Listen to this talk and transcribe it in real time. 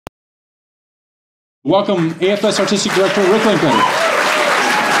Welcome, AFS Artistic Director Rick Linklater.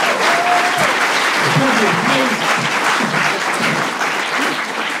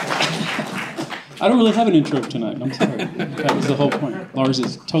 I don't really have an intro tonight. I'm sorry. That was the whole point. Lars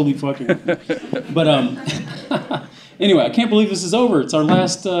is totally fucking. But anyway, I can't believe this is over. It's our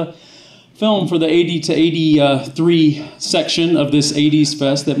last film for the 80 to 83 section of this 80s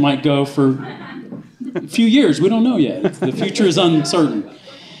fest that might go for a few years. We don't know yet. The future is uncertain.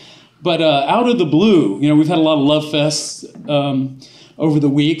 But out of the blue, we've had a lot of love fests over the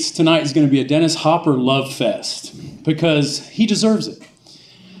weeks. Tonight is going to be a Dennis Hopper love fest because he deserves it.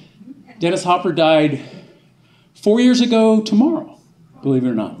 Dennis Hopper died 4 years ago tomorrow, believe it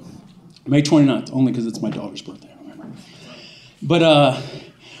or not. May 29th, only because it's my daughter's birthday, I remember. But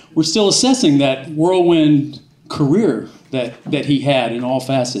we're still assessing that whirlwind career that he had in all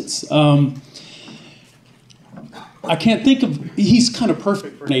facets. I can't think of, he's kind of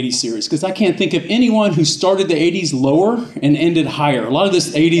perfect for an 80s series, because I can't think of anyone who started the 80s lower and ended higher. A lot of this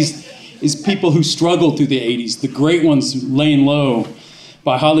 80s is people who struggled through the 80s, the great ones laying low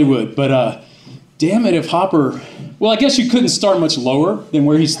by Hollywood. But damn it if Hopper, well, I guess you couldn't start much lower than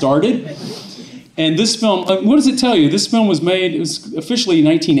where he started. And this film, what does it tell you? This film was made, it was officially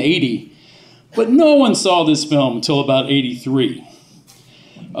 1980, but no one saw this film until about 83.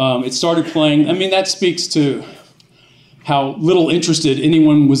 It started playing, that speaks to how little interested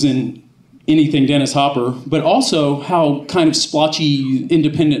anyone was in anything Dennis Hopper, but also how kind of splotchy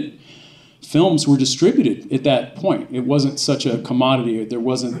independent films were distributed at that point. It wasn't such a commodity. There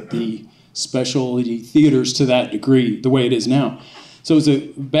wasn't the specialty theaters to that degree the way it is now. So it was a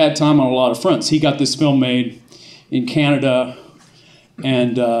bad time on a lot of fronts. He got this film made in Canada,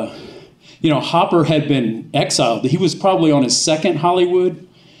 and Hopper had been exiled. He was probably on his second Hollywood,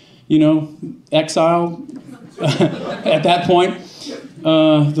 exile. At that point,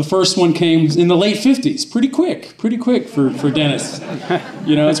 the first one came in the late 50s, pretty quick for Dennis.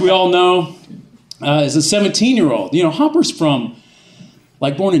 As we all know, as a 17-year-old, Hopper's from,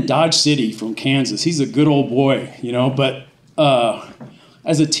 born in Dodge City from Kansas. He's a good old boy, but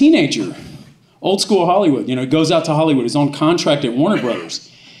as a teenager, old school Hollywood, goes out to Hollywood. He's on contract at Warner Brothers.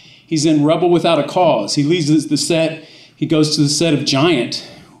 He's in Rebel Without a Cause. He leaves the set. He goes to the set of Giant,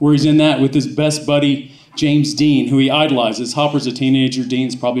 where he's in that with his best buddy, James Dean, who he idolizes. Hopper's a teenager.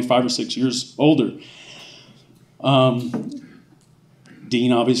 Dean's probably 5 or 6 years older.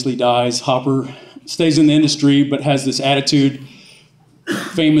 Dean obviously dies. Hopper stays in the industry, but has this attitude.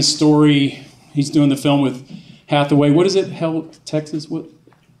 Famous story. He's doing the film with Hathaway. What is it? Texas? What?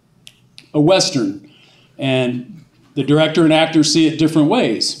 A Western. And the director and actor see it different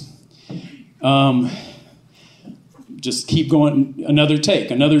ways. Just keep going. Another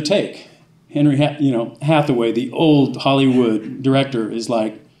take. Henry Hathaway, the old Hollywood director, is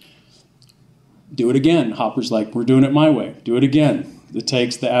like, do it again. Hopper's like, we're doing it my way. Do it again.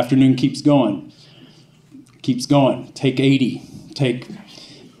 The afternoon keeps going. Take 80.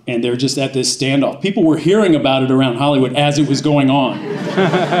 And they're just at this standoff. People were hearing about it around Hollywood as it was going on.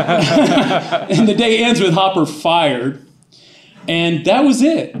 And the day ends with Hopper fired. And that was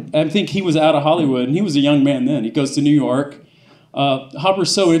it. I think he was out of Hollywood, and he was a young man then. He goes to New York.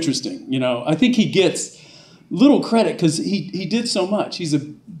 Hopper's so interesting, I think he gets little credit because he did so much. He's a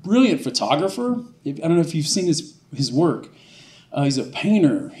brilliant photographer. I don't know if you've seen his work. He's a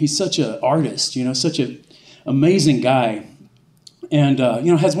painter. He's such an artist, such an amazing guy. And,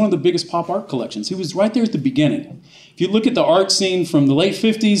 has one of the biggest pop art collections. He was right there at the beginning. If you look at the art scene from the late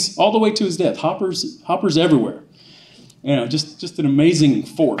 50s all the way to his death, Hopper's everywhere. Just an amazing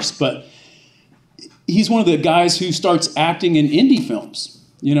force. But he's one of the guys who starts acting in indie films.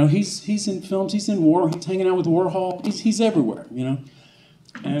 He's in films. He's in he's hanging out with Warhol. He's everywhere.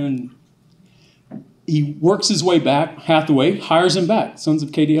 And he works his way back. Hathaway hires him back. Sons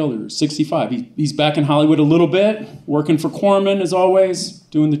of Katie Elder, 65. He's back in Hollywood a little bit, working for Corman as always,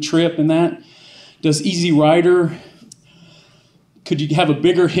 doing The Trip and that. Does Easy Rider. Could you have a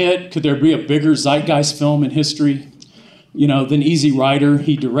bigger hit? Could there be a bigger zeitgeist film in history, than Easy Rider?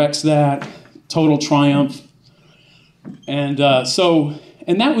 He directs that. Total triumph. And that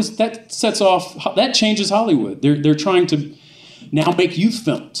changes Hollywood. They're trying to now make youth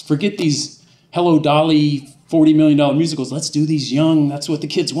films. Forget these Hello Dolly $40 million musicals. Let's do these young, that's what the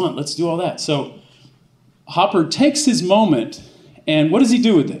kids want. Let's do all that. So Hopper takes his moment, and what does he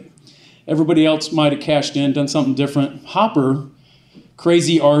do with it? Everybody else might have cashed in, done something different. Hopper,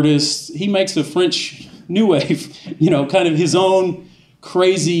 crazy artist, he makes a French new wave, kind of his own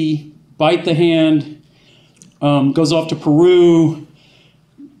crazy bite the hand, goes off to Peru.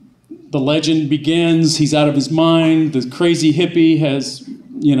 The legend begins. He's out of his mind. The crazy hippie has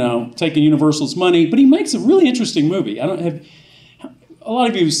taking Universal's money, but he makes a really interesting movie. A lot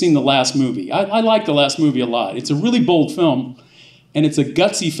of you have seen the last movie. I like the last movie a lot. It's a really bold film, and it's a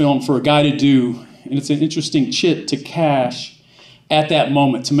gutsy film for a guy to do, and it's an interesting chit to cash at that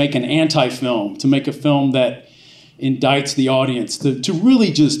moment, to make an anti-film, to make a film that indicts the audience, to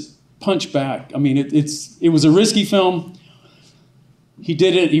really just punch back. I mean, it was a risky film. He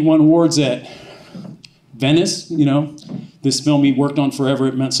did it. He won awards at Venice, this film he worked on forever.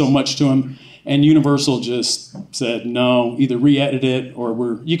 It meant so much to him. And Universal just said, no, either re-edit it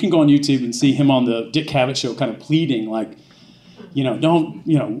or you can go on YouTube and see him on the Dick Cavett show kind of pleading like,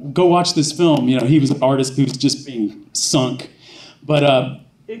 don't, go watch this film. He was an artist who was just being sunk. But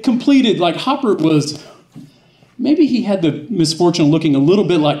it completed, like Hopper was, maybe he had the misfortune of looking a little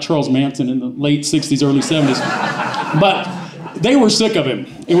bit like Charles Manson in the late 60s, early 70s. But they were sick of him.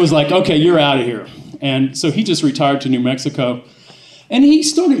 It was like, okay, you're out of here. And so he just retired to New Mexico. And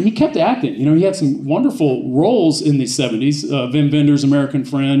he kept acting. He had some wonderful roles in the 70s. Wim Wenders' American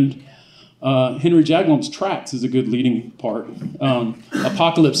Friend. Henry Jaglom's Tracks is a good leading part.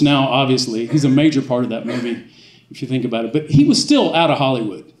 Apocalypse Now, obviously. He's a major part of that movie, if you think about it. But he was still out of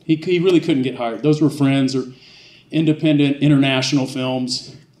Hollywood. He really couldn't get hired. Those were Friends or independent international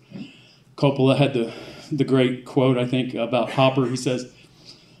films. Coppola had the great quote, I think, about Hopper. He says,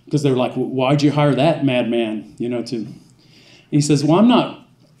 because they're like, why'd you hire that madman, he says, well, I'm not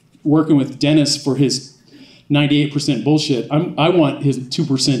working with Dennis for his 98% bullshit. I want his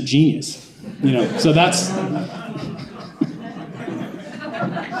 2% genius, so that's...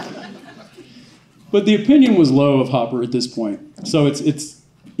 But the opinion was low of Hopper at this point. So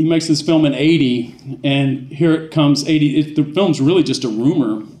he makes this film in 80, and here it comes 80. The film's really just a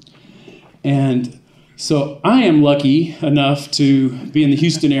rumor. And so I am lucky enough to be in the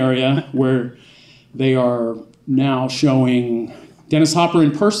Houston area where they are now showing Dennis Hopper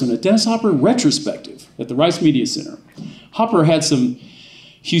in person, a Dennis Hopper retrospective at the Rice Media Center. Hopper had some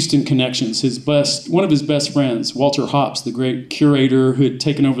Houston connections. One of his best friends, Walter Hopps, the great curator who had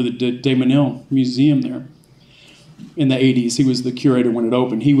taken over the De Menil Museum there in the 80s. He was the curator when it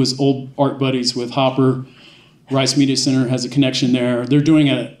opened. He was old art buddies with Hopper. Rice Media Center has a connection there. They're doing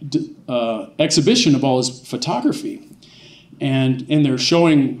an exhibition of all his photography. And they're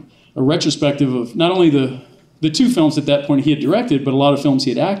showing a retrospective of not only the two films at that point he had directed, but a lot of films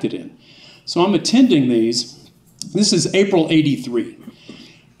he had acted in. So I'm attending these. This is April 83.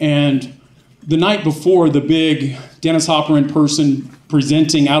 And the night before the big Dennis Hopper in person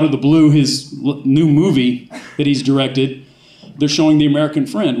presenting out of the blue his new movie that he's directed, they're showing The American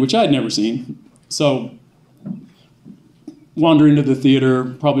Friend, which I had never seen. So wander into the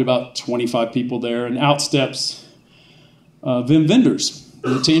theater, probably about 25 people there, and out steps Wim Wenders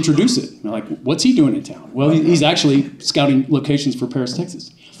to introduce it. I'm like, what's he doing in town? Well, he's actually scouting locations for Paris,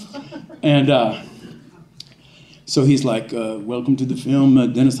 Texas. And so he's like, welcome to the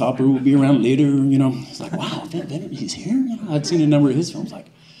film. Dennis Hopper will be around later. It's like, wow, Wim Wenders, he's here? I'd seen a number of his films.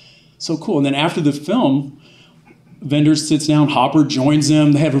 Like, so cool. And then after the film, Wenders sits down, Hopper joins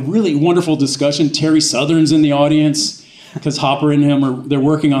them. They have a really wonderful discussion. Terry Southern's in the audience because Hopper and him they're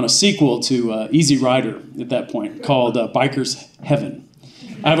working on a sequel to Easy Rider at that point called Biker's Heaven.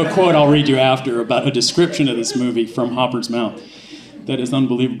 I have a quote I'll read you after about a description of this movie from Hopper's mouth that is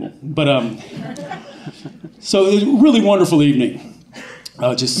unbelievable. But so it was a really wonderful evening.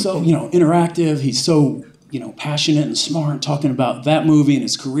 Just so, interactive. He's so, passionate and smart, talking about that movie and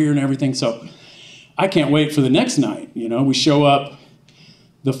his career and everything. So I can't wait for the next night. We show up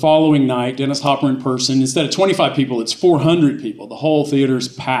the following night, Dennis Hopper in person. Instead of 25 people, it's 400 people. The whole theater's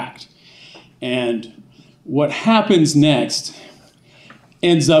packed. And what happens next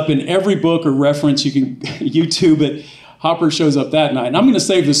ends up in every book or reference you can YouTube it. Hopper shows up that night, and I'm going to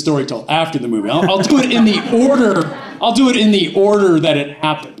save this story till after the movie. I'll do it in the order. I'll do it in the order that it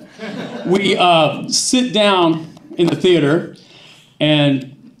happened. We sit down in the theater,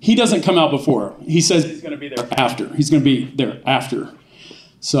 and he doesn't come out before. He says he's going to be there after. He's going to be there after.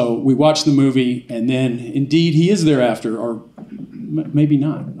 So we watch the movie, and then indeed he is there after, or maybe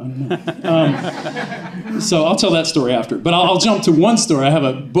not. I don't know. So I'll tell that story after. But I'll jump to one story. I have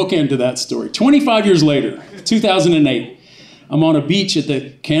a bookend to that story. 25 years later, 2008, I'm on a beach at the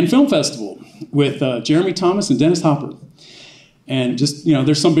Cannes Film Festival with Jeremy Thomas and Dennis Hopper. And just,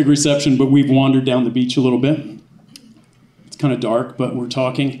 there's some big reception, but we've wandered down the beach a little bit. It's kind of dark, but we're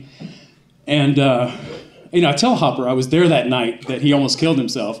talking. And, I tell Hopper I was there that night that he almost killed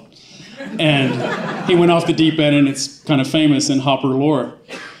himself. And he went off the deep end, and it's kind of famous in Hopper lore.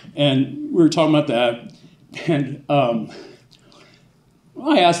 And we were talking about that. And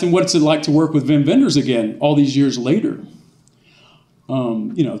I asked him, what's it like to work with Wim Wenders again all these years later?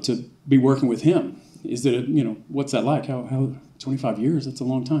 to be working with him. Is that, what's that like? How 25 years, that's a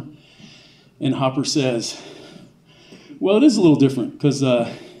long time. And Hopper says, well, it is a little different because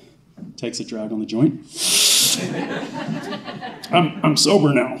takes a drag on the joint. I'm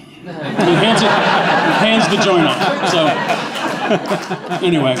sober now. And hands the joint off. So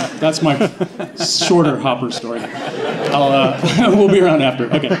anyway, that's my shorter Hopper story. We'll be around after.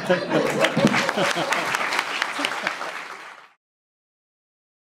 Okay.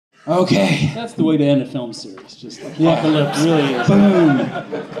 Okay. That's the way to end a film series. Just apocalypse. It really is. Boom.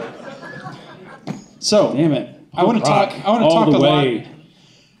 So, Damn it. I want to talk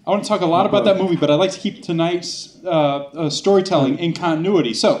a lot about that movie, but I'd like to keep tonight's storytelling in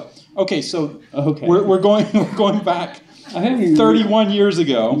continuity. So, we're going back 31 years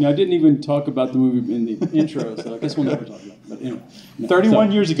ago. I didn't even talk about the movie in the intro, so I guess we'll never talk about it. But anyway,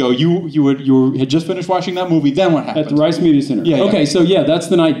 31 years ago, you had just finished watching that movie. Then what happened? At the Rice Media Center. Yeah. Okay, so that's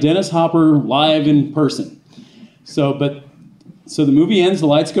the night Dennis Hopper live in person. So the movie ends, the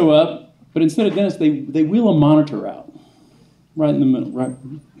lights go up, but instead of Dennis, they wheel a monitor out. Right in the middle, right?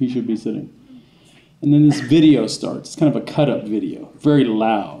 He should be sitting. And then this video starts. It's kind of a cut-up video, very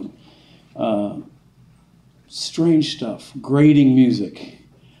loud. Strange stuff, grating music,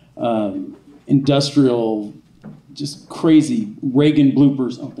 industrial, just crazy Reagan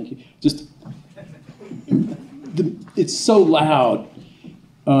bloopers. Oh, thank you. Just, it's so loud.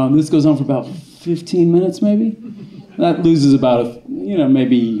 This goes on for about 15 minutes, maybe. That loses about,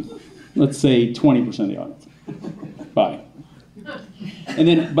 maybe, let's say 20% of the audience. Bye. And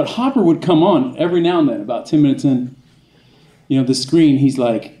then, but Hopper would come on every now and then, about 10 minutes in, the screen, he's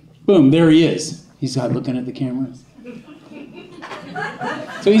like, boom, there he is. He's looking at the cameras.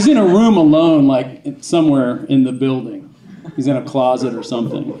 So he's in a room alone, like somewhere in the building. He's in a closet or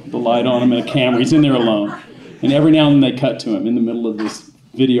something, the light on him and a camera. He's in there alone. And every now and then they cut to him in the middle of this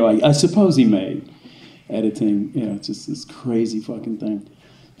video I suppose he made, editing. It's just this crazy fucking thing.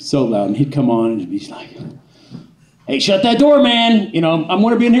 So loud. And he'd come on and he'd be like, hey, shut that door, man. I'm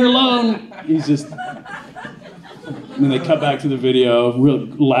going to be in here alone. He's just... And then they cut back to the video, real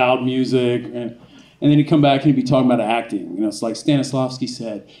loud music. And then he'd come back and he'd be talking about acting. It's like Stanislavski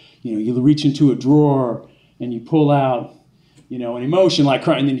said, you reach into a drawer and you pull out, an emotion like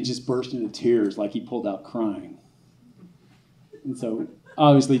crying. And then he just burst into tears like he pulled out crying. And so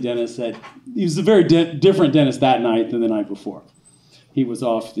obviously Dennis said, he was a very different Dennis that night than the night before. He was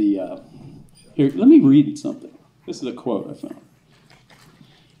off the... Here, let me read something. This is a quote I found.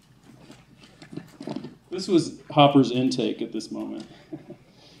 This was Hopper's intake at this moment.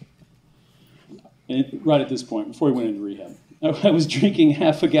 And right at this point, before he went into rehab. I was drinking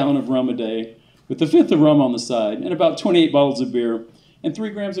half a gallon of rum a day with a fifth of rum on the side and about 28 bottles of beer and 3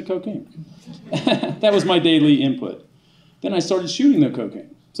 grams of cocaine. That was my daily input. Then I started shooting the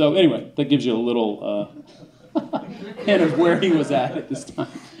cocaine. So anyway, that gives you a little hint of where he was at this time.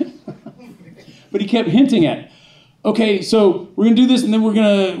 But he kept hinting at it. Okay, so we're gonna do this, and then we're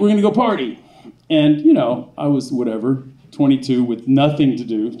gonna go party. And I was 22 with nothing to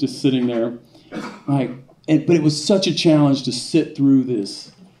do, just sitting there, but it was such a challenge to sit through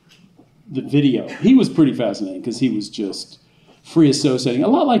the video. He was pretty fascinating because he was just free associating, a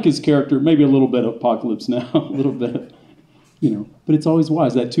lot like his character, maybe a little bit of Apocalypse Now, a little bit, But it's always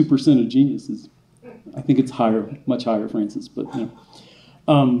wise. That 2% of genius is, I think it's higher, much higher, Francis. But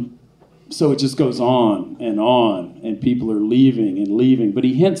so it just goes on, and people are leaving and leaving. But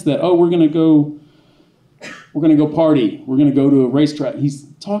he hints that, we're gonna go party. We're gonna go to a racetrack. He's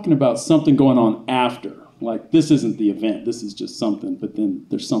talking about something going on after. Like, this isn't the event. This is just something. But then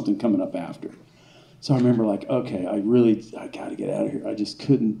there's something coming up after. So I remember, okay, I gotta get out of here. I just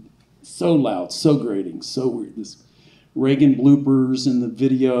couldn't. So loud, so grating, so weird. This Reagan bloopers in the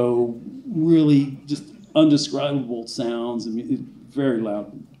video, really just undescribable sounds. Very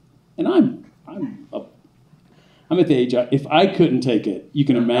loud. And I'm at the age, if I couldn't take it, you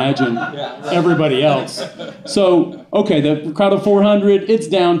can imagine everybody else. So, okay, the crowd of 400, it's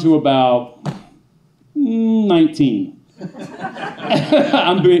down to about 19.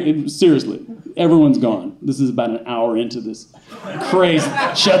 Seriously, everyone's gone. This is about an hour into this crazy,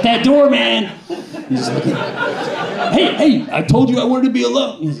 shut that door, man. He's just looking, hey, I told you I wanted to be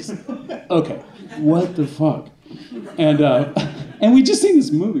alone. He's just, okay, what the fuck? And we just seen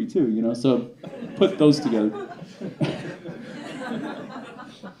this movie too, so put those together.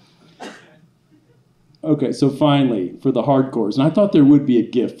 Okay, so finally, for the hardcores, and I thought there would be a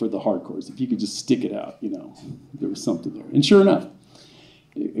gift for the hardcores, if you could just stick it out, there was something there. And sure enough,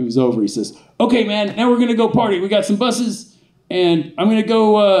 it was over. He says, okay, man, now we're going to go party. We got some buses, and I'm going to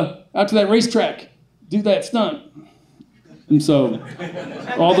go out to that racetrack, do that stunt. And so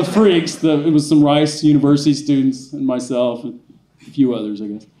all the freaks, it was some Rice University students and myself and a few others, I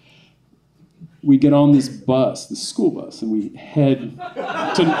guess. We get on this bus, the school bus, and we head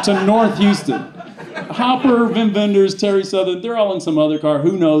to North Houston. Hopper, Vim Vendors, Terry Southern, they're all in some other car.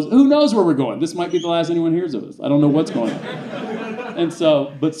 Who knows? Who knows where we're going? This might be the last anyone hears of us. I don't know what's going on. And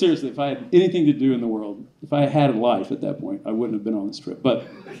so, but seriously, if I had anything to do in the world, if I had a life at that point, I wouldn't have been on this trip. But,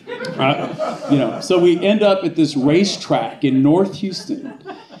 so we end up at this racetrack in North Houston.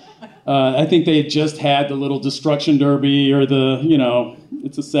 I think they had just had the little destruction derby or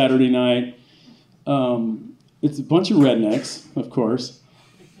it's a Saturday night. It's a bunch of rednecks, of course.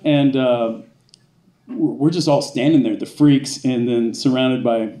 And we're just all standing there, the freaks, and then surrounded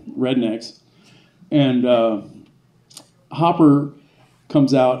by rednecks. And Hopper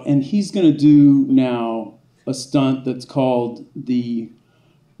comes out, and he's going to do now a stunt that's called the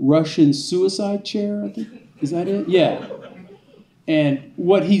Russian suicide chair, I think. Is that it? Yeah. And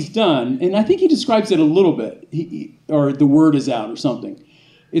what he's done, and I think he describes it a little bit, or the word is out or something.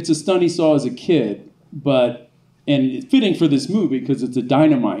 It's a stunt he saw as a kid, and it's fitting for this movie because it's a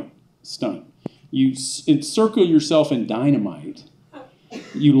dynamite stunt. You encircle yourself in dynamite.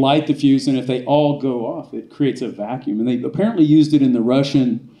 You light the fuse, and if they all go off, it creates a vacuum. And they apparently used it in the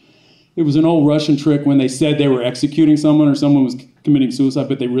it was an old Russian trick when they said they were executing someone or someone was committing suicide,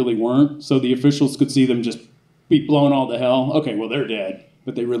 but they really weren't. So the officials could see them just be blown all to hell. Okay, well, they're dead,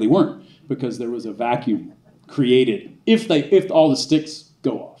 but they really weren't because there was a vacuum created if all the sticks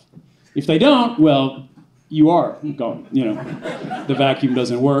go off. If they don't, well, you are gone. The vacuum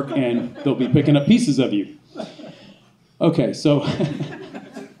doesn't work, and they'll be picking up pieces of you. Okay, so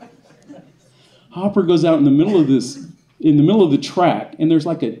Hopper goes out in the middle of the track, and there's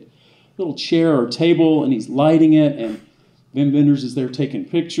like a little chair or table, and he's lighting it, and Vim Vendors is there taking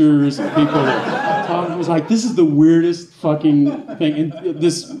pictures, and people are talking. I was like, this is the weirdest fucking thing. And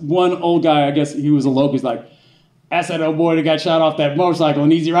this one old guy, I guess he was a local, he's like, that's that old boy that got shot off that motorcycle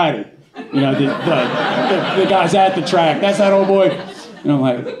in Easy Rider. The guy's at the track. That's that old boy. And I'm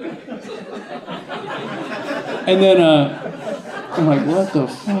like, and then I'm like, what the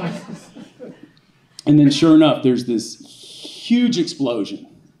fuck? And then sure enough, there's this huge explosion.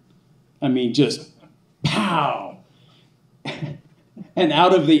 I mean, just pow. And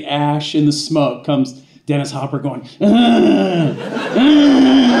out of the ash and the smoke comes Dennis Hopper going,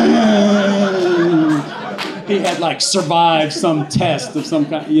 He had survived some test of some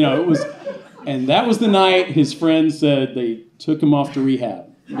kind, it was, and that was the night his friends said they took him off to rehab.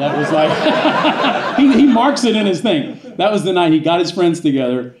 That was he marks it in his thing. That was the night he got his friends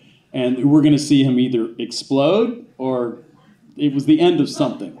together, and we're going to see him either explode or it was the end of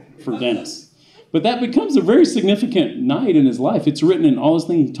something for Dennis. But that becomes a very significant night in his life. It's written in all his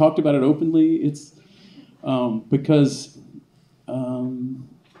things. He talked about it openly. It's because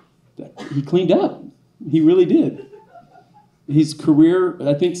he cleaned up. He really did. His career,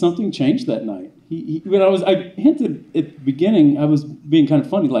 I think something changed that night. I hinted at the beginning, I was being kind of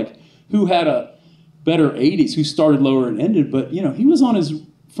funny, who had a better 80s, who started lower and ended, but he was on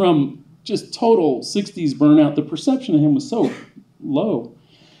from just total 60s burnout. The perception of him was so low.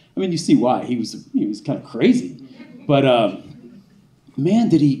 I mean, you see why. He was kind of crazy. But man,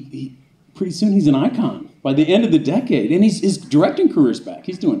 did he pretty soon he's an icon by the end of the decade. And his directing career's back.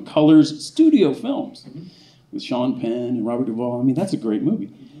 He's doing colors, studio films with Sean Penn and Robert Duvall. I mean, that's a great movie.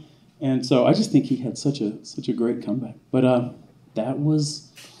 And so I just think he had such a great comeback. But that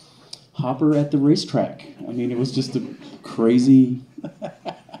was Hopper at the racetrack. I mean, it was just a crazy...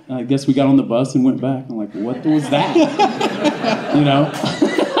 I guess we got on the bus and went back. I'm like, what was that?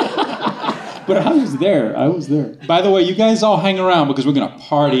 But I was there. By the way, you guys all hang around because we're going to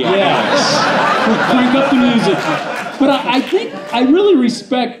party after this. We'll crank up the music. But I think I really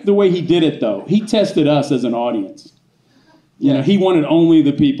respect the way he did it, though. He tested us as an audience. He wanted only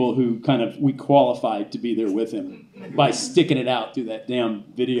the people who we qualified to be there with him by sticking it out through that damn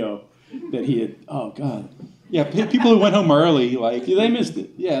video that he had. Oh, God. Yeah, people who went home early, they missed it.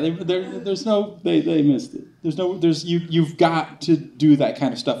 Yeah, there's no... They missed it. You've got to do that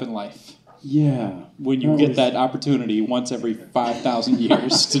kind of stuff in life. Yeah. When you get that opportunity once every 5,000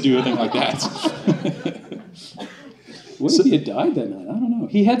 years to do a thing like that. What if he had died that night? I don't know.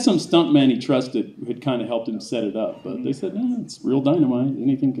 He had some stuntman he trusted who had kind of helped him set it up, but they said, no, it's real dynamite.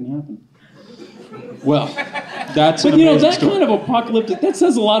 Anything can happen. Well, that's an amazing that story. kind of apocalyptic, that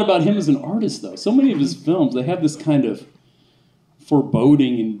says a lot about him as an artist, though. So many of his films, they have this kind of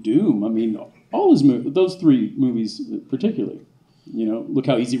foreboding and doom. I mean, all his movies, those three movies particularly. Look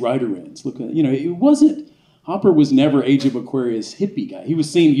how Easy Rider ends. Look at, it wasn't, Hopper was never Age of Aquarius hippie guy. He was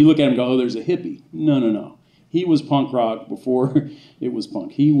seen, you look at him and go, oh, there's a hippie. No. He was punk rock before it was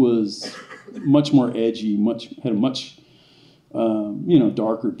punk. He was much more edgy, had a much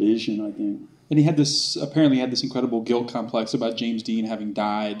darker vision, I think. And he apparently had this incredible guilt complex about James Dean having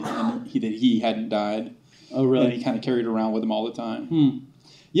died, and that he hadn't died. Oh, really? And he kind of carried it around with him all the time.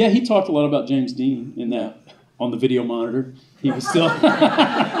 Yeah, he talked a lot about James Dean in that on the video monitor. He was still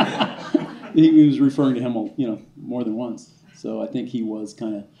he was referring to him, more than once. So I think he was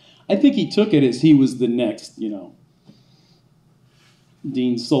I think he took it as he was the next,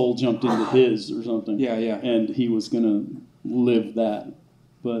 Dean's soul jumped into his or something. Yeah, yeah. And he was going to live that.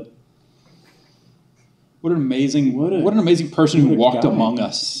 But what an amazing person who walked among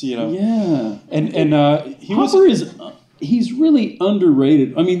us, Yeah. And he's really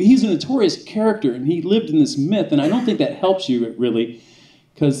underrated. I mean, he's a notorious character, and he lived in this myth, and I don't think that helps you really,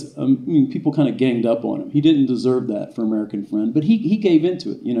 because people kind of ganged up on him. He didn't deserve that for American Friend, but he gave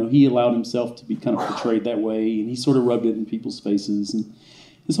into it. He allowed himself to be kind of portrayed that way, and he sort of rubbed it in people's faces. And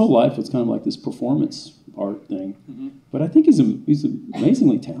his whole life was kind of like this performance art thing. Mm-hmm. But I think he's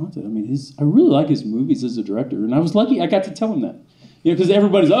amazingly talented. I mean, I really like his movies as a director, and I was lucky I got to tell him that. Because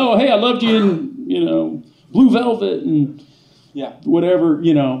everybody's, oh, hey, I loved you in Blue Velvet and whatever,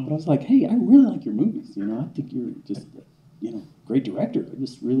 But I was like, hey, I really like your movies. I think you're just great director. I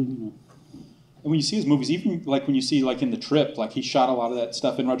just really, And when you see his movies, even like when you see like in The Trip, like he shot a lot of that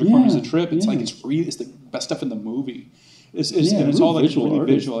stuff in Roger Corman's The Trip. It's like it's the best stuff in the movie. It's all like really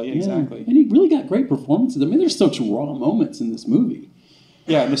visual. Yeah, exactly. And he really got great performances. I mean, there's such raw moments in this movie.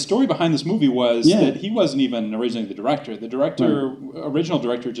 Yeah, and the story behind this movie was that he wasn't even originally the director. The original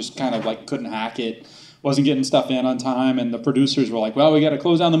director just kind of like couldn't hack it. Wasn't getting stuff in on time, and the producers were like, well, we got to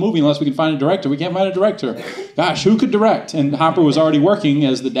close down the movie unless we can find a director. We can't find a director. Gosh, who could direct? And Hopper was already working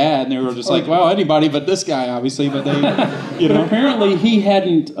as the dad, and they were just like, well, anybody but this guy, obviously. But they, But apparently he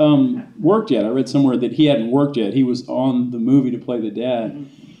hadn't worked yet. I read somewhere that he hadn't worked yet. He was on the movie to play the dad,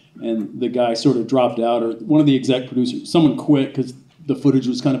 and the guy sort of dropped out, or one of the exec producers, someone quit because the footage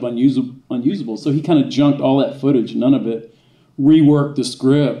was kind of unusable. So he kind of junked all that footage, none of it. Reworked the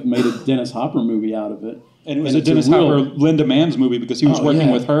script, made a Dennis Hopper movie out of it. And it was a Dennis Hopper, Linda Mann's movie because he was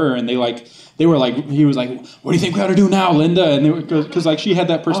working with her, and he was like, what do you think we ought to do now, Linda? And because like she had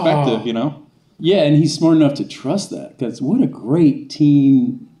that perspective, Yeah, and he's smart enough to trust that, because what a great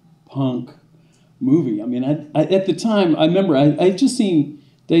teen punk movie. I mean, I at the time, I remember I'd just seen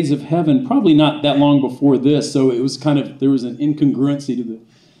Days of Heaven, probably not that long before this, so it was there was an incongruency to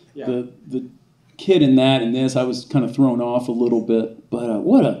the kid in that and this. I was kind of thrown off a little bit, but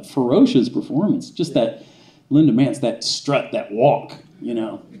what a ferocious performance. Just that Linda Mann's, that strut, that walk,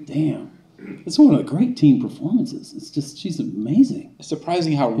 damn. It's one of the great teen performances. It's just, she's amazing. It's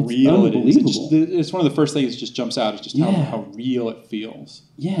surprising how real it is. It's one of the first things that just jumps out, is just how real it feels.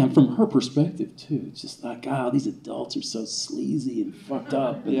 Yeah, and from her perspective, too. It's just like, these adults are so sleazy and fucked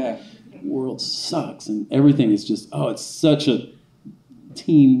up. And the world sucks, and everything is just, it's such a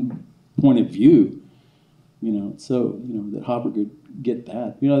teen point of view, that Hopper could get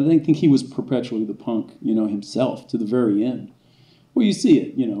that. I think he was perpetually the punk, himself to the very end. Well, you see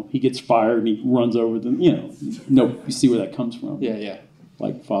it, he gets fired and he runs over them, you see where that comes from. Yeah, yeah.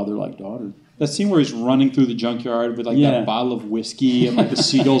 Like father, like daughter. That scene where he's running through the junkyard with that bottle of whiskey and the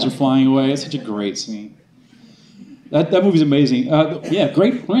seagulls are flying away. It's such a great scene. That movie's amazing.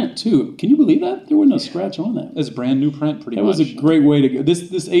 Great print, too. Can you believe that? There wasn't a scratch on that. It's a brand new print, pretty much. That was a great way to go. This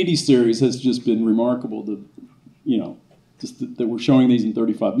 80s series has just been remarkable. That we're showing these in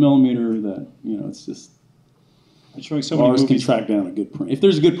 35 millimeter. That it's just. It's showing so many movies. Lars can track down a good print. If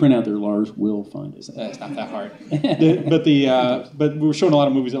there's a good print out there, Lars will find it. It's not that hard. But we're showing a lot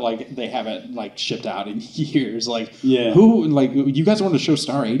of movies that they haven't shipped out in years. Who you guys wanted to show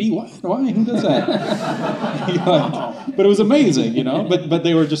Star 80? Why? Who does that? But it was amazing, But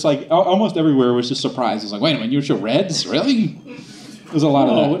they were just almost everywhere was just surprised. It was like, wait a minute, you show Reds? Really? There's a lot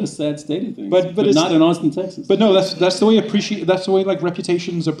of that. What a sad state of things. But it's not in Austin, Texas. But no, that's the way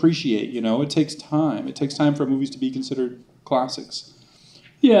reputations appreciate. It takes time. It takes time for movies to be considered classics.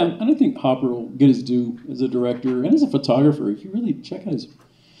 Yeah, and I think Hopper will get his due as a director and as a photographer. If you really check out his,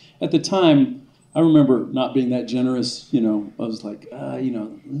 at the time, I remember not being that generous. I was like,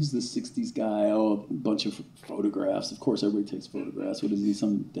 who's this '60s guy? Oh, a bunch of photographs. Of course, everybody takes photographs. What is he?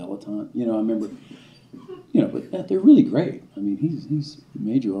 Some dilettante? I remember. But they're really great. I mean, he's a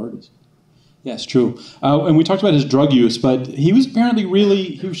major artist. Yeah, it's true. And we talked about his drug use, but he was apparently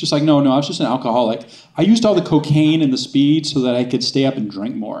he was just like, no, I was just an alcoholic. I used all the cocaine and the speed so that I could stay up and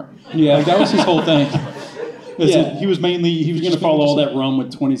drink more. Yeah, that was his whole thing. He was going to follow all that rum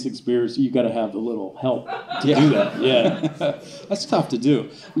with 26 beers. You got to have a little help to do that. Yeah, that's tough to do.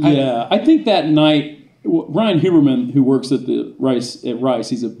 I think that night Ryan Huberman, who works at Rice,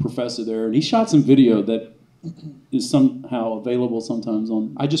 he's a professor there, and he shot some video that is somehow available sometimes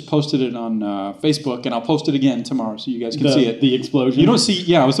on. I just posted it on Facebook, and I'll post it again tomorrow so you guys can see it. The explosion. You don't see?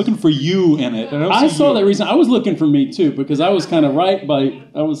 Yeah, I was looking for you in it. I saw that recently. I was looking for me too because I was kind of right by.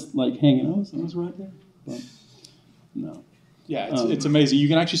 I was like hanging. I was right there. But no. Yeah, it's amazing. You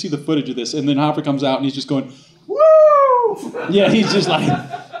can actually see the footage of this, and then Hopper comes out and he's just going, "Woo!" Yeah, he's just like.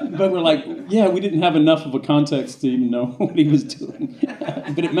 But we're like, yeah, we didn't have enough of a context to even know what he was doing.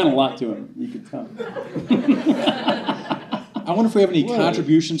 But it meant a lot to him. You could tell. I wonder if we have any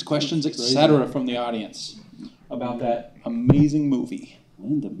contributions, questions, etc. from the audience about that amazing movie.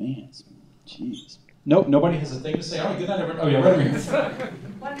 Linda Mance. Jeez. Nope, nobody has a thing to say. All right, good night, everyone. Oh, yeah, right over here.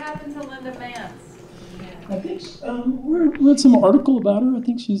 What happened to Linda Mance? I think we read some article about her. I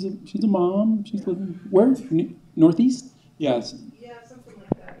think she's a mom. She's living where? Northeast? Yes. Yeah, something like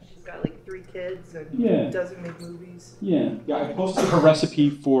that. She's got like 3 kids and doesn't make movies. Yeah. Yeah, I posted her recipe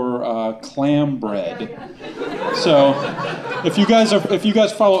for clam bread. So if you guys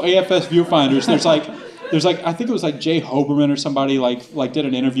follow AFS Viewfinders, there's like I think it was like Jay Hoberman or somebody like did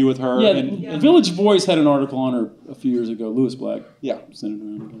an interview with her. Yeah, and Village Voice had an article on her a few years ago. Lewis Black. Yeah, sent it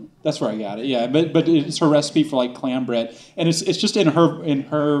around. That's where I got it. Yeah, but it's her recipe for like clam bread, and it's just in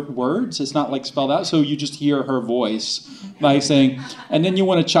her words. It's not like spelled out, so you just hear her voice like saying, and then you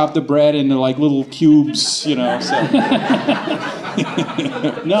want to chop the bread into like little cubes, you know. So.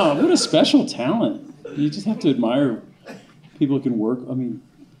 No, what a special talent! You just have to admire people who can work. I mean.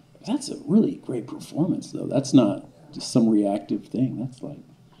 That's a really great performance, though. That's not just some reactive thing. That's like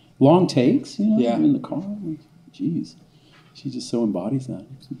long takes, you know, in the car. Jeez. She just so embodies that.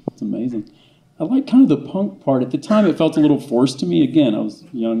 It's amazing. I like kind of the punk part. At the time, it felt a little forced to me. Again, I was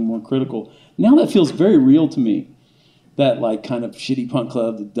young, more critical. Now that feels very real to me. That like kind of shitty punk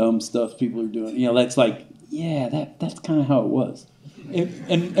club, the dumb stuff people are doing. You know, that's like, yeah, that's kind of how it was.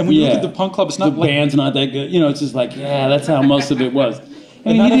 And when you look at the punk club, it's not the like... band's not that good. You know, it's just like, yeah, that's how most of it was.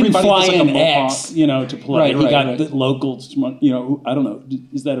 And he didn't fly in X, you know, to play. He got the local, you know, I don't know.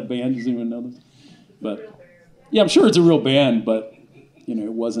 Is that a band? Does anyone know this? But yeah, I'm sure it's a real band, but you know,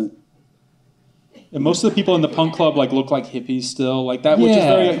 it wasn't. And most of the people in the punk club like look like hippies still, like that, which is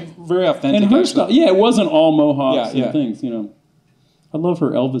very, very authentic. And her stuff, it wasn't all mohawks and things, you know. I love her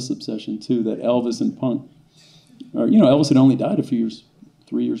Elvis obsession too. That Elvis and punk, or you know, Elvis had only died 3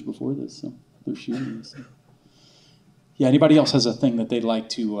 years before this, so they're shooting this. Yeah, anybody else has a thing that they'd like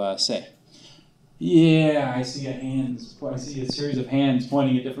to say? Yeah, I see I see a series of hands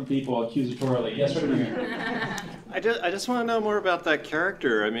pointing at different people accusatorily. Yes, right over here. I just want to know more about that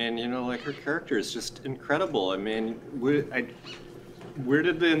character. I mean, you know, like her character is just incredible. I mean, where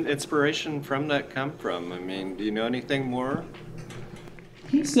did the inspiration from that come from? I mean, do you know anything more?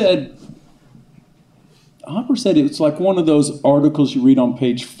 He said, Hopper said it's like one of those articles you read on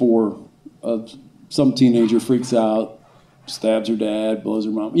page 4 of some teenager freaks out, stabs her dad, blows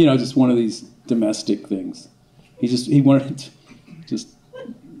her mom. You know, just one of these domestic things. He wanted to just,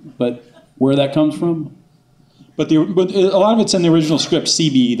 but where that comes from? But a lot of it's in the original script,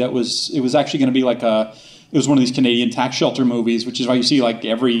 CB. It was actually going to be like it was one of these Canadian tax shelter movies, which is why you see like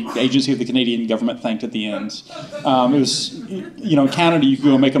every agency of the Canadian government thanked at the end. It was, you know, in Canada you could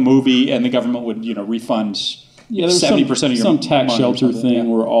go make a movie and the government would, you know, refund 70% of your some tax money shelter thing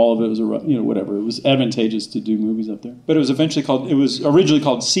where all of it was, you know, whatever. It was advantageous to do movies up there. But it was originally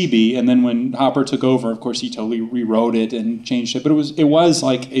called CB, and then when Hopper took over, of course, he totally rewrote it and changed it. But it was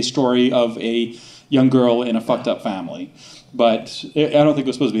like a story of a young girl in a fucked up family. But I don't think it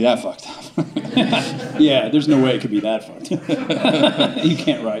was supposed to be that fucked up. Yeah, there's no way it could be that fucked up. You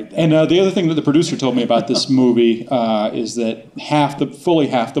can't write that. And the other thing that the producer told me about this movie is that fully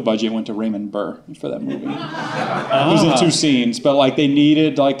half the budget went to Raymond Burr for that movie. It was in 2 scenes, but like they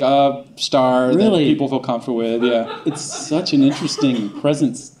needed like a star that people feel comfortable with. Yeah, it's such an interesting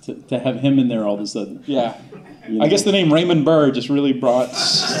presence to have him in there all of a sudden. Yeah. You know? I guess the name Raymond Burr just really brought...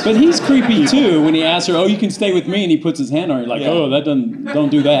 But he's creepy, too, when he asks her, oh, you can stay with me, and he puts his hand on her. You're like, oh, don't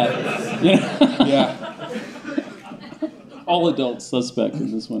do that. You know? Yeah. All adults suspect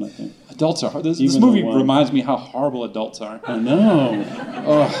in this one, I think. Adults are... This movie reminds me how horrible adults are. I know.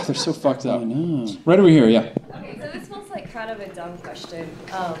 Oh, they're so fucked up. I know. Right over here, yeah. Okay, so this one's like kind of a dumb question.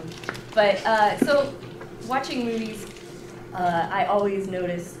 So watching movies, I always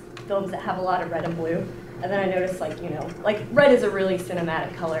notice films that have a lot of red and blue. And then I noticed, like red is a really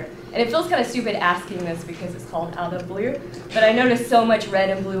cinematic color. And it feels kind of stupid asking this because it's called Out of Blue. But I noticed so much red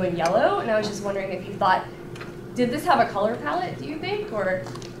and blue and yellow, and I was just wondering if you thought, did this have a color palette, do you think? Or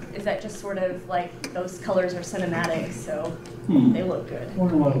is that just sort of like those colors are cinematic, so they look good? Or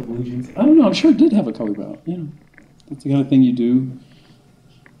a lot of blue jeans. I don't know. I'm sure it did have a color palette. You know, that's the kind of thing you do.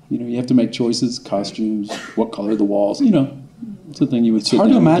 You know, you have to make choices, costumes, what color the walls. You know, it's a thing you would. It's hard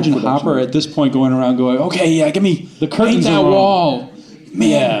to imagine Hopper at this point going around going, "Okay, yeah, give me the curtains paint that wall,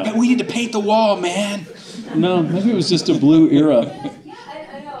 man. Yeah. We need to paint the wall, man." No, maybe it was just a blue era.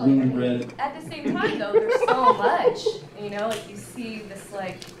 I know. Blue and red. At the same time, though, there's so much. You know, like you see this,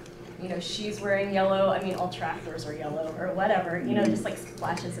 like, you know, she's wearing yellow. I mean, all tractors are yellow or whatever. You know, just like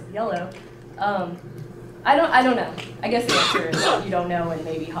splashes of yellow. I don't know. I guess the answer is you don't know, and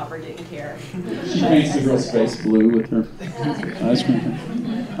maybe Hopper didn't care. She paints the girl's face blue with her ice cream.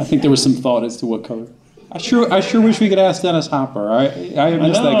 I think there was some thought as to what color. I sure wish we could ask Dennis Hopper. I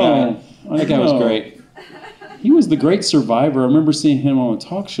miss that guy. That guy was great. He was the great survivor. I remember seeing him on a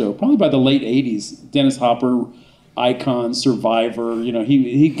talk show, probably by the late 80s. Dennis Hopper, icon, survivor. You know,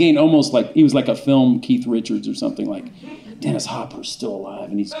 he gained almost like, he was like a film Keith Richards or something. Like, Dennis Hopper's still alive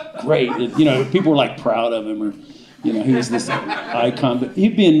and he's great. You know, people were like proud of him, or, you know, he was this icon. But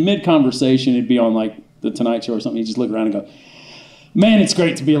he'd be in mid-conversation, he'd be on like The Tonight Show or something. He'd just look around and go, "Man, it's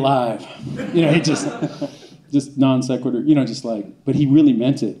great to be alive." You know, he just non sequitur, you know, just like, but he really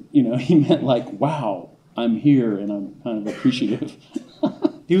meant it. You know, he meant like, wow, I'm here and I'm kind of appreciative.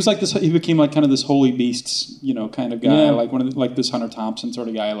 He was like this. He became like kind of this holy beasts, you know, kind of guy, like one of like this Hunter Thompson sort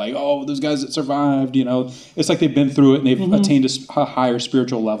of guy. Like, oh, those guys that survived, you know, it's like they've been through it and they've attained a higher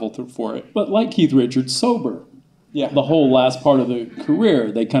spiritual level for it. But like Keith Richards, sober. Yeah, the whole last part of the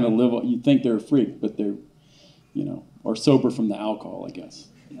career, they kind of live. You think they're a freak, but they're, you know, or sober from the alcohol, I guess.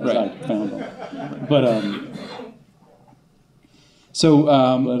 As I found out. But but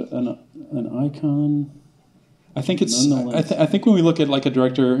an icon. I think it's. I think when we look at like a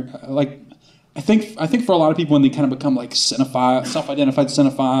director, like I think for a lot of people when they kind of become like cinephile, self-identified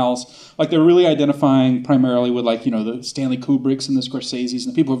cinephiles, like they're really identifying primarily with like, you know, the Stanley Kubricks and the Scorseses,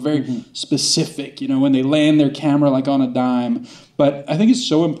 and the people are very specific, you know, when they land their camera like on a dime. But I think it's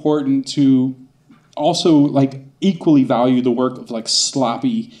so important to also like equally value the work of like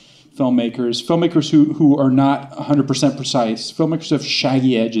sloppy filmmakers who are not 100% precise, filmmakers who have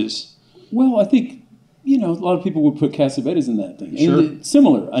shaggy edges. Well, I think, you know, a lot of people would put Cassavetes in that thing. Sure. And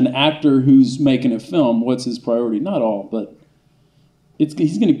similar, an actor who's making a film, what's his priority? Not all, but he's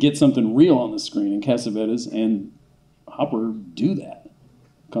going to get something real on the screen, and Cassavetes and Hopper do that.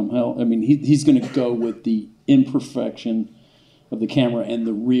 Come hell, I mean, he's going to go with the imperfection of the camera and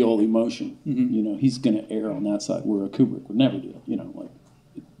the real emotion. You know, he's going to err on that side, where a Kubrick would never do. You know, like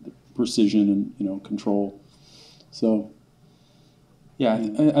the precision and, you know, control. So. Yeah, I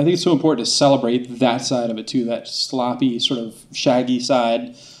think it's so important to celebrate that side of it too, that sloppy, sort of shaggy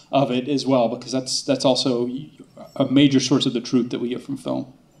side of it as well, because that's also a major source of the truth that we get from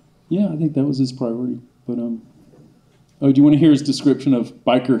film. Yeah, I think that was his priority. But do you want to hear his description of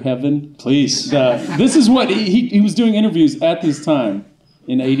biker heaven? Please. This is what he was doing interviews at this time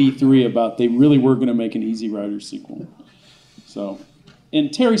in '83 about they really were going to make an Easy Rider sequel. So,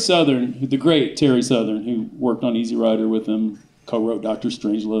 and Terry Southern, the great Terry Southern, who worked on Easy Rider with him, co-wrote Dr.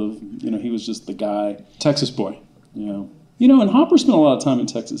 Strangelove. You know, he was just the guy. Texas boy. Yeah. You know, and Hopper spent a lot of time in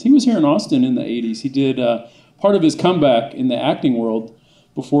Texas. He was here in Austin in the 80s. He did part of his comeback in the acting world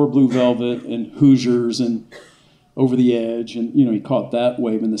before Blue Velvet and Hoosiers and Over the Edge. And, you know, he caught that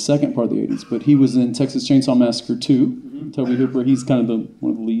wave in the second part of the 80s. But he was in Texas Chainsaw Massacre 2. Toby Hooper, he's kind of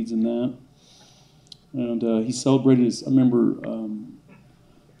one of the leads in that. And he celebrated his, I remember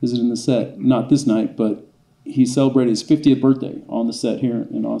visiting the set, not this night, but he celebrated his 50th birthday on the set here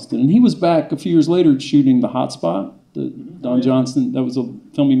in Austin. And he was back a few years later shooting The Hot Spot, the Don Johnson. That was a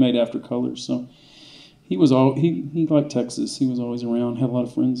film he made after Colors. So he liked Texas. He was always around, had a lot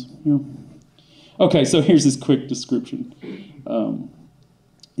of friends. Yeah. Okay, so here's this quick description. In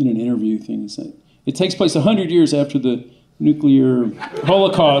an interview thing, he said, it takes place 100 years after the nuclear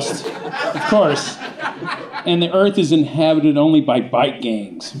holocaust, of course, and the Earth is inhabited only by bike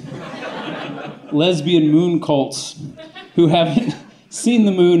gangs. Lesbian moon cults who haven't seen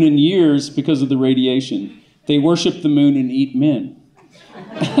the moon in years because of the radiation. They worship the moon and eat men.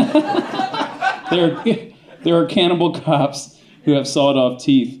 There are cannibal cops who have sawed-off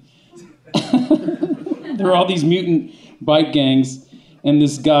teeth. There are all these mutant bike gangs, and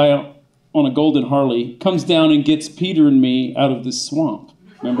this guy on a golden Harley comes down and gets Peter and me out of this swamp.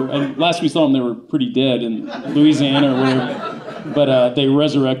 Remember? And last we saw them, they were pretty dead in Louisiana or whatever. But they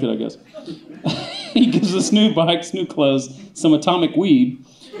resurrected, I guess. He gives us new bikes, new clothes, some atomic weed,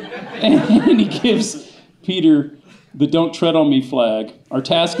 and he gives Peter the "Don't Tread on Me" flag. Our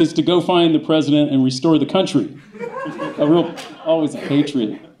task is to go find the president and restore the country. Always a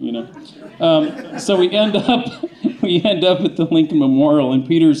patriot. you know. So we end up at the Lincoln Memorial, and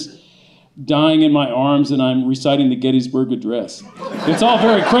Peter's dying in my arms, and I'm reciting the Gettysburg Address. It's all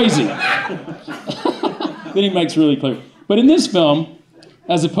very crazy. Then he makes really clear. But in this film,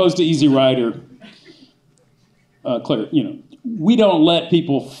 as opposed to Easy Rider, Claire, you know, we don't let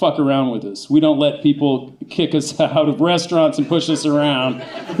people fuck around with us. We don't let people kick us out of restaurants and push us around,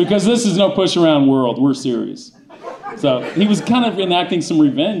 because this is no push around world. We're serious. So he was kind of enacting some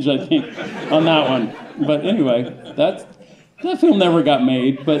revenge, I think, on that one. But anyway, that film never got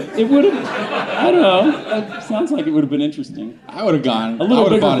made, but it would have, I don't know, it sounds like it would have been interesting. I would have gone. A little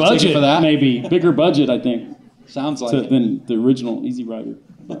bigger budget, for that. maybe. Bigger budget, I think. Sounds like it. Than the original Easy Rider.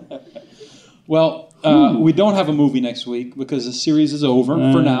 Well, we don't have a movie next week because the series is over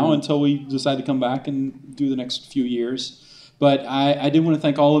for now until we decide to come back and do the next few years. But I did want to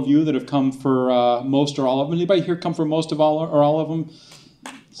thank all of you that have come for most or all of them. Anybody here come for most of all or all of them?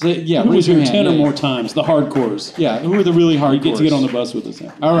 So, yeah, who was your here hand. 10 or more times? The hardcores. Yeah, who are the really hardcores? You get to get on the bus with us.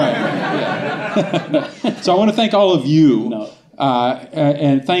 All right. Yeah. So I want to thank all of you. No.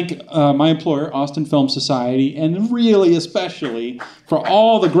 And thank my employer, Austin Film Society, and really especially for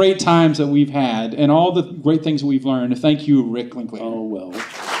all the great times that we've had and all the great things that we've learned. Thank you, Rick Linklater. Oh, well.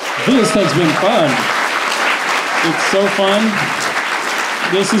 This has been fun. It's so fun.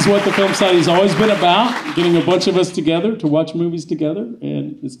 This is what the Film Society's always been about, getting a bunch of us together to watch movies together.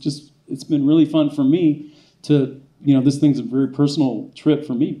 And it's been really fun for me to, you know, this thing's a very personal trip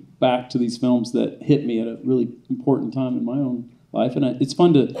for me back to these films that hit me at a really important time in my own life. And it's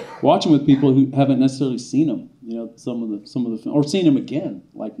fun to watch them with people who haven't necessarily seen them, you know, some of the films, or seen them again,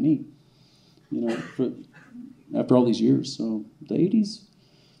 like me, you know, after all these years. So the 80s.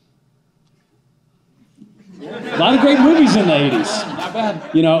 A lot of great movies in the 80s. Not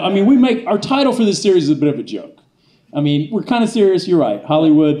bad. You know, I mean, our title for this series is a bit of a joke. I mean, we're kind of serious, you're right.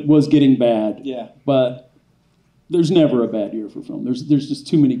 Hollywood was getting bad. Yeah. But there's never a bad year for film. There's just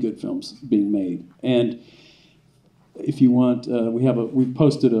too many good films being made. And if you want, we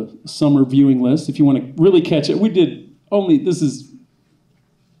posted a summer viewing list. If you want to really catch it, this is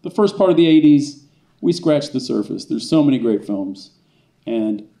the first part of the 80s. We scratched the surface. There's so many great films.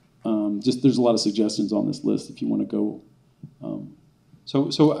 And there's a lot of suggestions on this list if you want to go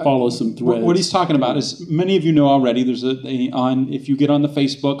follow some threads. What he's talking about is, many of you know already, there's if you get on the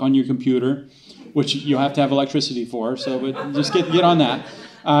Facebook on your computer, which you have to have electricity for, but just get on that.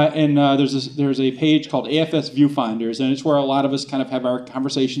 And there's a page called AFS Viewfinders, and it's where a lot of us kind of have our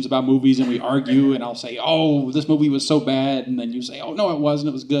conversations about movies, and we argue, and I'll say, oh, this movie was so bad, and then you say, oh, no, it wasn't,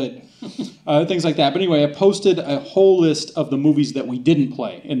 it was good. Things like that. But anyway, I posted a whole list of the movies that we didn't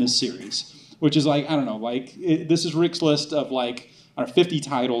play in this series, which is like, I don't know, this is Rick's list of 50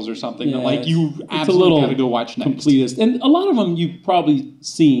 titles or something that you absolutely got to go watch next. Completist. And a lot of them you've probably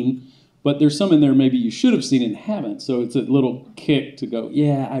seen, but there's some in there maybe you should have seen and haven't. So it's a little kick to go,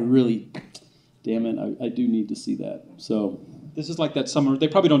 yeah, I do need to see that. So this is like that summer. They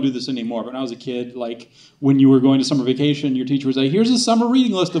probably don't do this anymore, but when I was a kid, when you were going to summer vacation, your teacher would say, here's a summer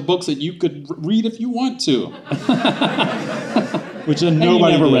reading list of books that you could read if you want to. Which then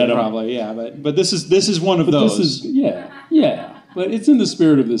nobody never did, read them. Probably, yeah. But this is one of those. Yeah. But it's in the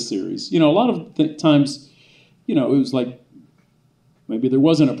spirit of this series. You know, a lot of times, you know, it was like, maybe there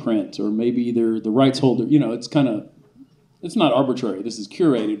wasn't a print, or maybe the rights holder, you know, it's not arbitrary. This is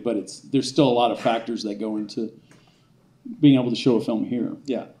curated, but there's still a lot of factors that go into being able to show a film here.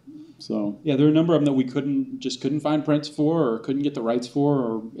 Yeah. So yeah, there are a number of them that we couldn't find prints for, or couldn't get the rights for,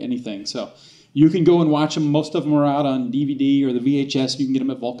 or anything. So you can go and watch them. Most of them are out on DVD or the VHS. You can get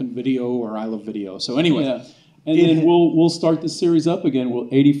them at Vulcan Video or I Love Video. So anyway. Yeah. And then we'll start this series up again.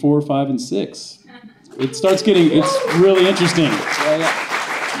 84, 5, and 6. It's really interesting.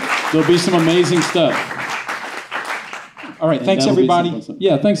 There'll be some amazing stuff. All right, thanks everybody.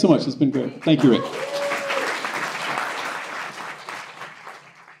 Yeah, thanks so much. It's been great. Thank you, Rick.